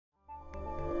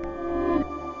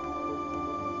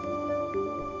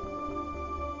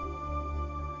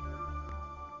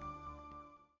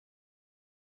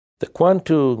The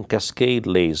quantum cascade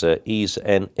laser is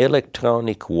an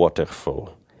electronic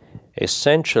waterfall.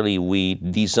 Essentially, we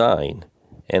design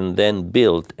and then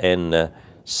build an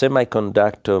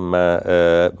semiconductor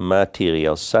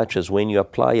material, such as when you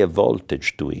apply a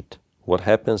voltage to it, what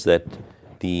happens that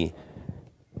the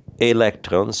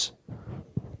electrons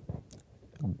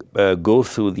go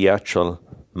through the actual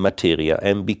material,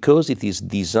 and because it is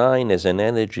designed as an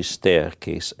energy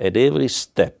staircase, at every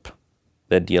step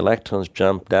that the electrons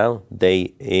jump down,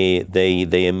 they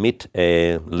emit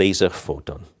a laser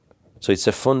photon. So it's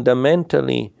a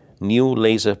fundamentally new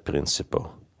laser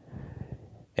principle.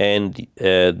 And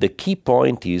the key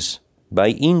point is,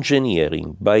 by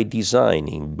engineering, by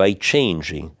designing, by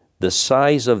changing the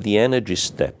size of the energy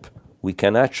step, we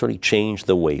can actually change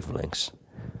the wavelengths.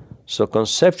 So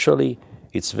conceptually,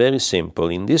 it's very simple.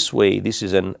 In this way, this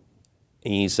is an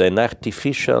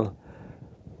artificial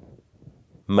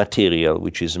material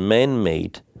which is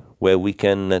man-made, where we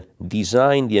can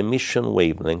design the emission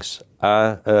wavelengths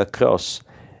across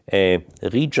a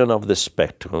region of the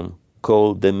spectrum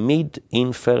called the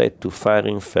mid-infrared to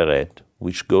far-infrared,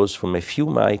 which goes from a few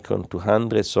micron to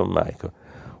hundreds of micron,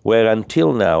 where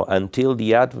until now, until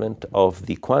the advent of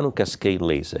the quantum cascade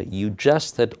laser, you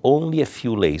just had only a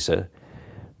few lasers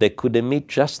that could emit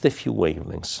just a few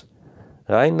wavelengths.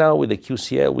 Right now, with the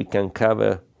QCL, we can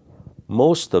cover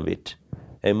most of it.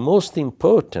 And most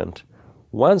important,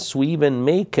 once we even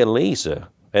make a laser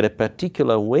at a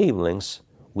particular wavelength,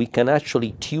 we can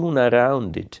actually tune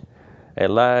around it a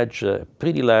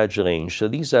pretty large range. So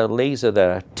these are lasers that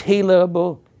are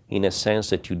tailorable in a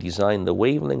sense that you design the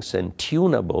wavelengths, and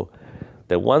tunable,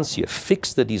 that once you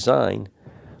fix the design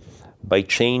by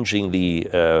changing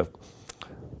the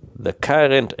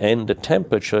current and the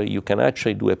temperature, you can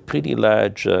actually do a pretty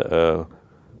large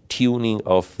tuning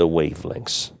of the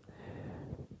wavelengths.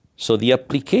 So the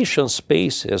application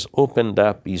space has opened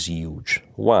up is huge.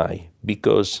 Why?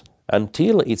 Because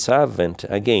until its advent,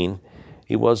 again,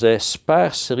 it was a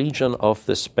sparse region of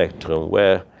the spectrum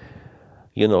where,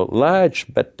 large,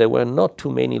 but there were not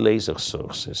too many laser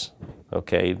sources.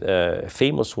 Okay, a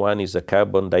famous one is the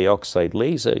carbon dioxide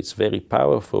laser. It's very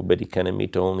powerful, but it can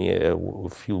emit only a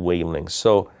few wavelengths.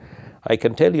 So I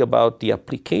can tell you about the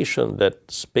application,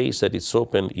 that space that it's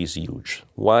open is huge.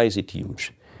 Why is it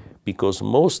huge? Because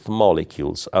most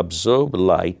molecules absorb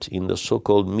light in the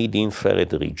so-called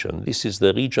mid-infrared region. This is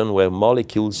the region where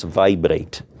molecules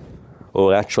vibrate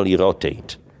or actually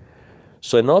rotate.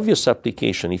 So an obvious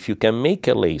application, if you can make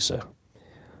a laser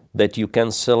that you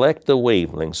can select the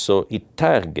wavelength so it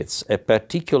targets a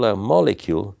particular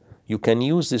molecule, you can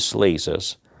use these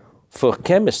lasers for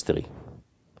chemistry,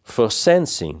 for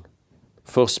sensing,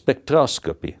 for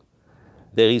spectroscopy.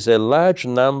 There is a large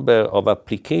number of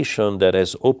applications that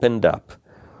has opened up,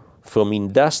 from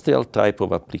industrial type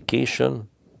of application,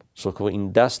 so for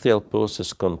industrial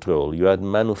process control. You are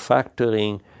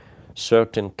manufacturing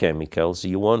certain chemicals.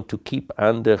 You want to keep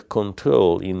under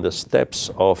control in the steps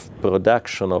of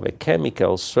production of a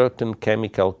chemical, certain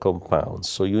chemical compounds.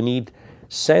 So you need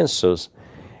sensors.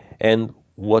 And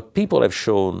what people have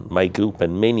shown, my group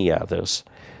and many others,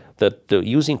 that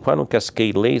using quantum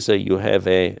cascade laser, you have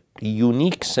a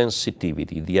unique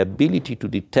sensitivity, the ability to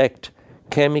detect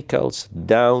chemicals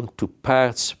down to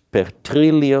parts per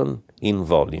trillion in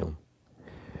volume.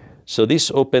 So this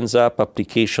opens up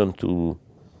application to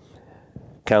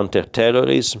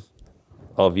counterterrorism,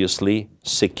 obviously,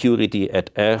 security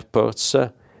at airports,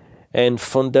 and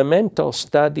fundamental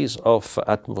studies of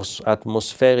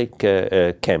atmospheric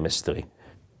chemistry.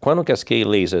 Quantum cascade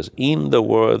lasers, in the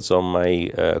words of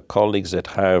my colleagues at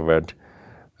Harvard,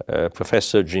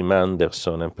 Professor Jim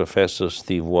Anderson and Professor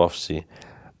Steve Wofsy,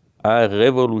 are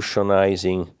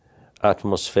revolutionizing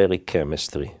atmospheric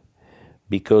chemistry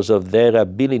because of their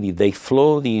ability. They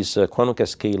flow these quantum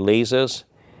cascade lasers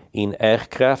in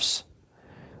aircrafts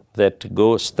that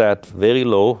start very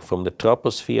low from the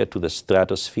troposphere to the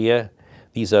stratosphere.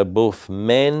 These are both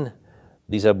manned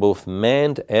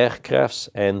aircrafts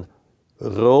and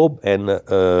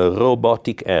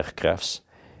robotic aircrafts,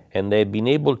 and they've been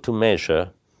able to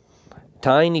measure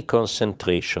tiny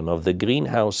concentration of the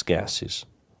greenhouse gases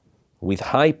with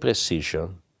high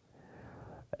precision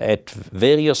at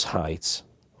various heights,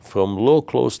 from low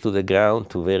close to the ground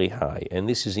to very high. And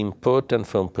this is important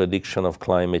for prediction of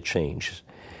climate change.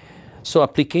 So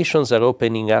applications are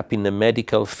opening up in the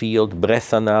medical field.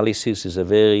 Breath analysis is a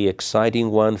very exciting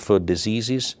one for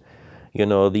diseases.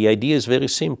 The idea is very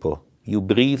simple. You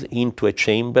breathe into a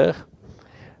chamber,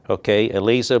 okay, a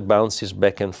laser bounces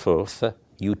back and forth.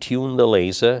 You tune the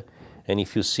laser, And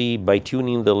if you see, by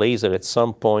tuning the laser, at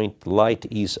some point light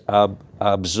is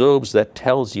absorbs, that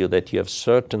tells you that you have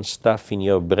certain stuff in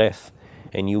your breath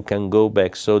and you can go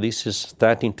back. So this is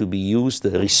starting to be used,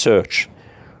 research,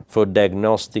 for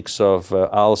diagnostics of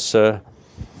ulcer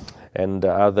and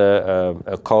other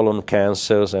colon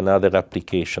cancers and other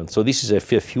applications. So this is a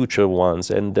future ones.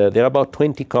 And there are about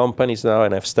 20 companies now,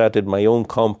 and I've started my own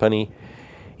company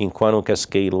in quantum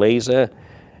cascade laser.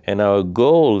 And our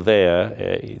goal there,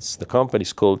 the company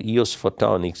is called EOS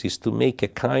Photonics, is to make a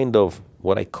kind of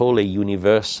what I call a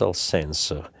universal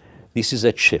sensor. This is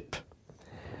a chip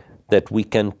that we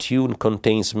can tune,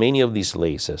 contains many of these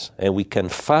lasers, and we can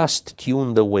fast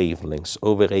tune the wavelengths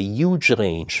over a huge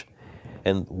range.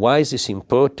 And why is this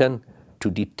important? To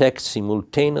detect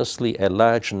simultaneously a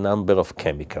large number of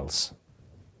chemicals.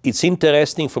 It's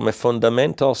interesting from a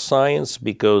fundamental science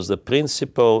because the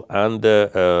principle under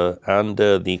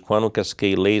the quantum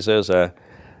cascade lasers are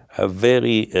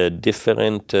very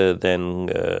different than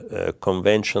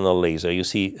conventional laser. You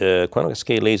see, quantum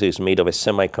cascade laser is made of a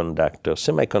semiconductor.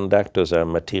 Semiconductors are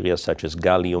materials such as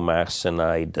gallium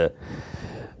arsenide,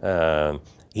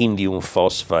 indium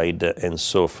phosphide, and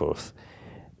so forth.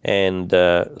 And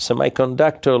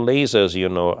semiconductor lasers, you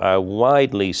know, are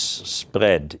widely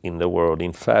spread in the world.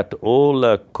 In fact,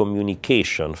 all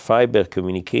communication, fiber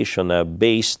communication, are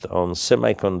based on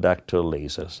semiconductor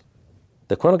lasers.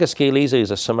 The quantum cascade laser is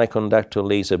a semiconductor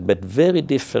laser, but very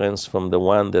different from the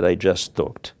one that I just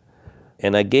talked.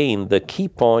 And again, the key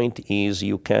point is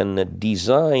you can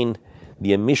design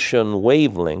the emission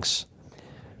wavelengths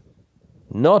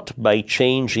not by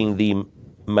changing the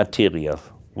material,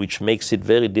 which makes it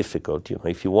very difficult. You know,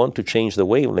 if you want to change the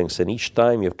wavelengths, and each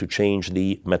time you have to change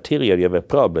the material, you have a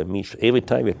problem. Every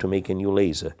time you have to make a new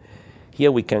laser.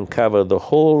 Here we can cover the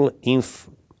whole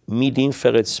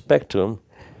mid-infrared spectrum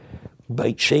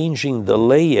by changing the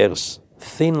layers,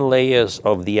 thin layers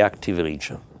of the active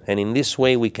region. And in this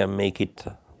way we can make it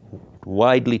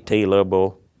widely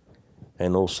tailorable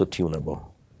and also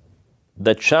tunable.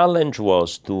 The challenge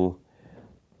was to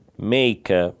make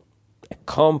a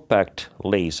compact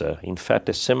laser, in fact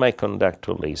a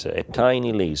semiconductor laser, a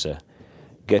tiny laser,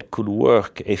 that could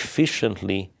work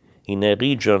efficiently in a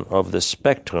region of the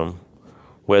spectrum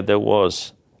where there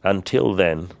was, until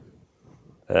then,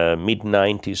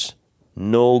 mid-90s,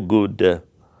 no good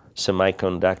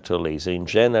semiconductor laser, in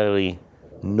generally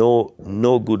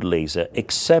no good laser,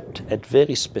 except at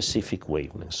very specific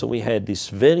wavelengths. So we had this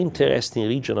very interesting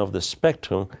region of the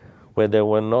spectrum where there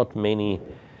were not many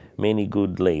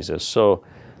good lasers. So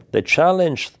the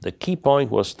challenge, the key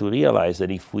point was to realize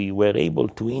that if we were able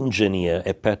to engineer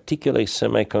a particular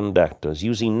semiconductors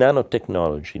using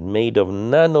nanotechnology made of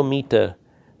nanometer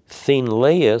thin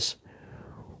layers,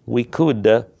 we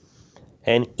could,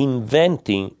 and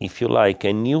inventing, if you like,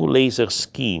 a new laser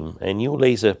scheme, a new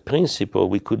laser principle,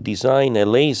 we could design a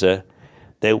laser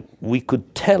that we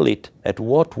could tell it at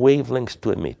what wavelengths to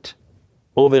emit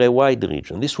over a wide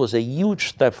region. This was a huge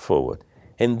step forward.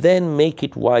 And then make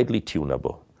it widely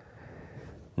tunable.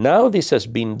 Now this has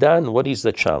been done, what is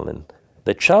the challenge?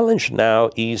 The challenge now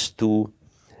is to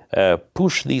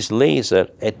push this laser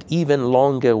at even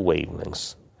longer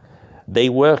wavelengths. They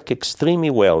work extremely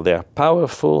well. They are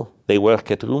powerful. They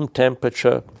work at room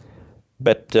temperature,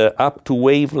 but up to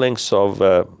wavelengths of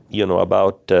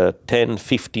about 10,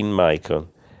 15 micron.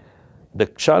 The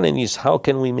challenge is how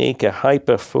can we make a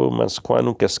high-performance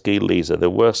quantum cascade laser that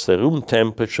works at room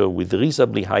temperature with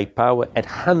reasonably high power at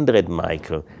 100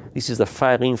 micron. This is the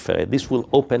far infrared. This will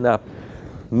open up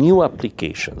new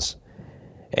applications.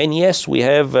 And yes, we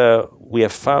have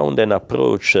found an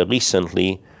approach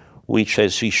recently which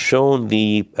has shown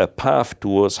the path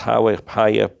towards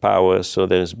higher power. So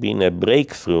there's been a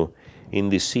breakthrough in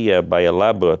this year by a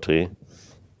laboratory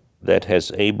that has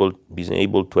been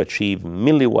able to achieve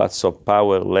milliwatts of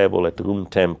power level at room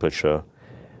temperature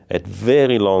at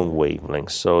very long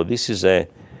wavelengths. So this is an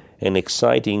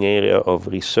exciting area of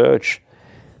research.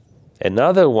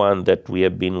 Another one that we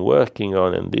have been working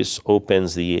on, and this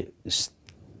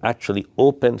actually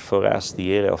opened for us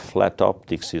the area of flat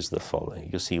optics, is the following.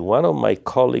 You see, one of my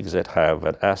colleagues at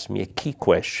Harvard asked me a key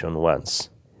question once.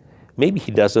 Maybe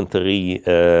he doesn't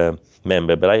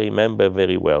remember, but I remember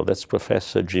very well. That's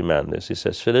Professor Jim Anders. He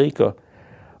says, Federico,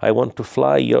 I want to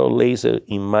fly your laser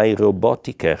in my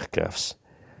robotic aircrafts.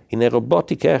 In a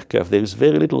robotic aircraft, there is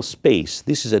very little space.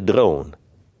 This is a drone.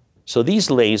 So these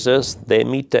lasers, they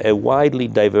emit a widely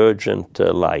divergent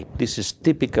light. This is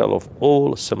typical of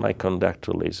all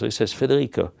semiconductor lasers. He says,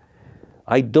 Federico,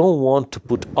 I don't want to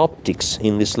put optics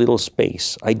in this little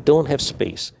space. I don't have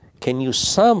space. Can you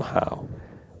somehow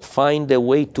find a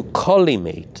way to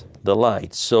collimate the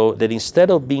light, so that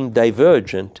instead of being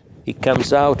divergent, it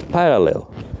comes out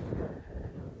parallel.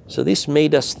 So this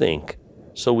made us think.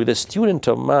 So with a student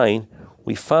of mine,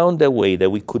 we found a way that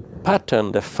we could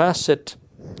pattern the facet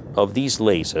of these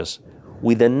lasers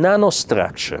with a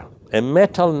nanostructure, a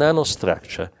metal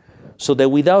nanostructure, so that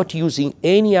without using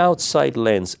any outside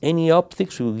lens, any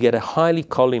optics, we would get a highly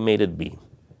collimated beam.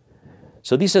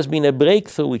 So this has been a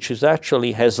breakthrough which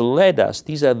has led us,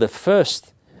 these are the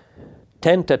first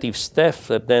tentative steps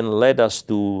that then led us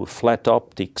to flat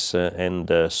optics and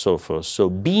so forth. So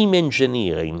beam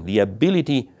engineering, the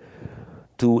ability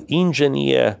to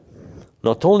engineer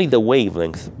not only the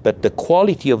wavelength, but the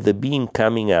quality of the beam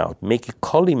coming out, make it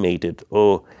collimated.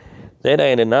 Or then I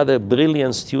had another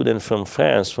brilliant student from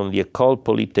France, from the École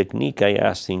Polytechnique. I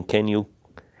asked him, can you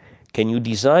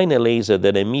design a laser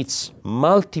that emits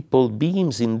multiple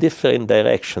beams in different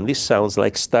directions? This sounds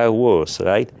like Star Wars,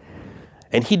 right?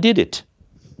 And he did it,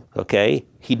 okay?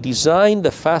 He designed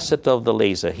the facet of the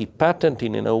laser. He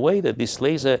patented in a way that this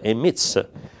laser emits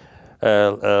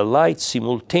light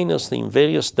simultaneously in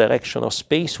various directions of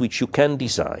space, which you can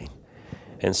design.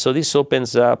 And so this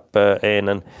opens up,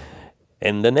 and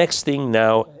the next thing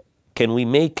now, can we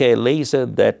make a laser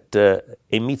that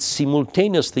emits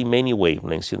simultaneously many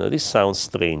wavelengths? You know, this sounds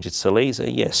strange. It's a laser,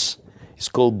 yes. It's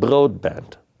called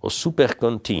broadband or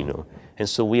supercontinuum. And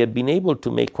so we have been able to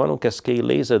make quantum cascade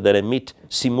laser that emit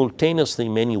simultaneously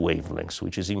many wavelengths,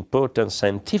 which is important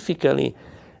scientifically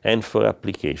and for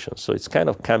application. So it's kind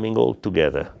of coming all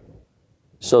together.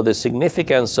 So the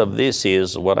significance of this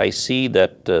is what I see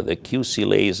that the QC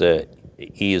laser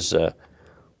is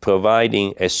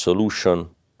providing a solution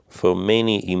for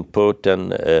many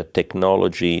important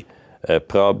technology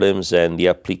problems, and the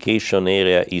application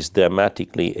area is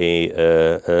dramatically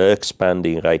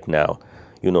expanding right now.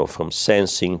 You know, from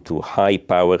sensing to high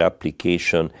power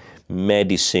application,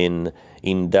 medicine,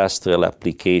 industrial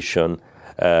application,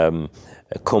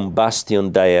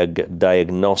 combustion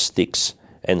diagnostics,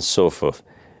 and so forth.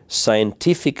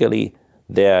 Scientifically,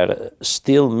 there are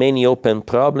still many open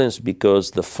problems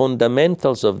because the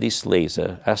fundamentals of this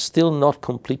laser are still not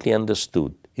completely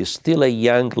understood. It's still a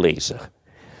young laser.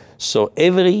 So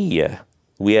every year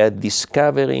we are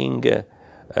discovering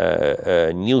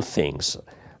new things.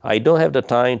 I don't have the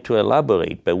time to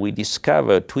elaborate, but we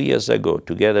discovered 2 years ago,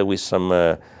 together with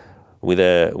a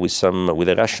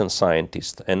Russian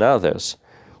scientist and others,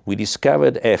 we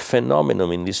discovered a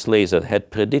phenomenon in this laser that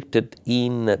had predicted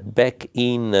back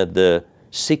in the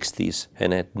 60s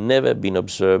and had never been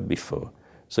observed before.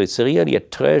 So it's really a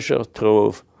treasure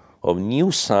trove of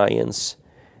new science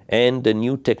and a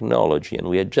new technology, and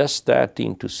we are just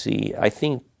starting to see, I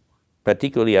think,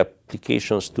 particularly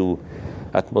applications to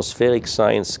atmospheric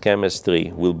science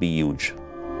chemistry will be huge.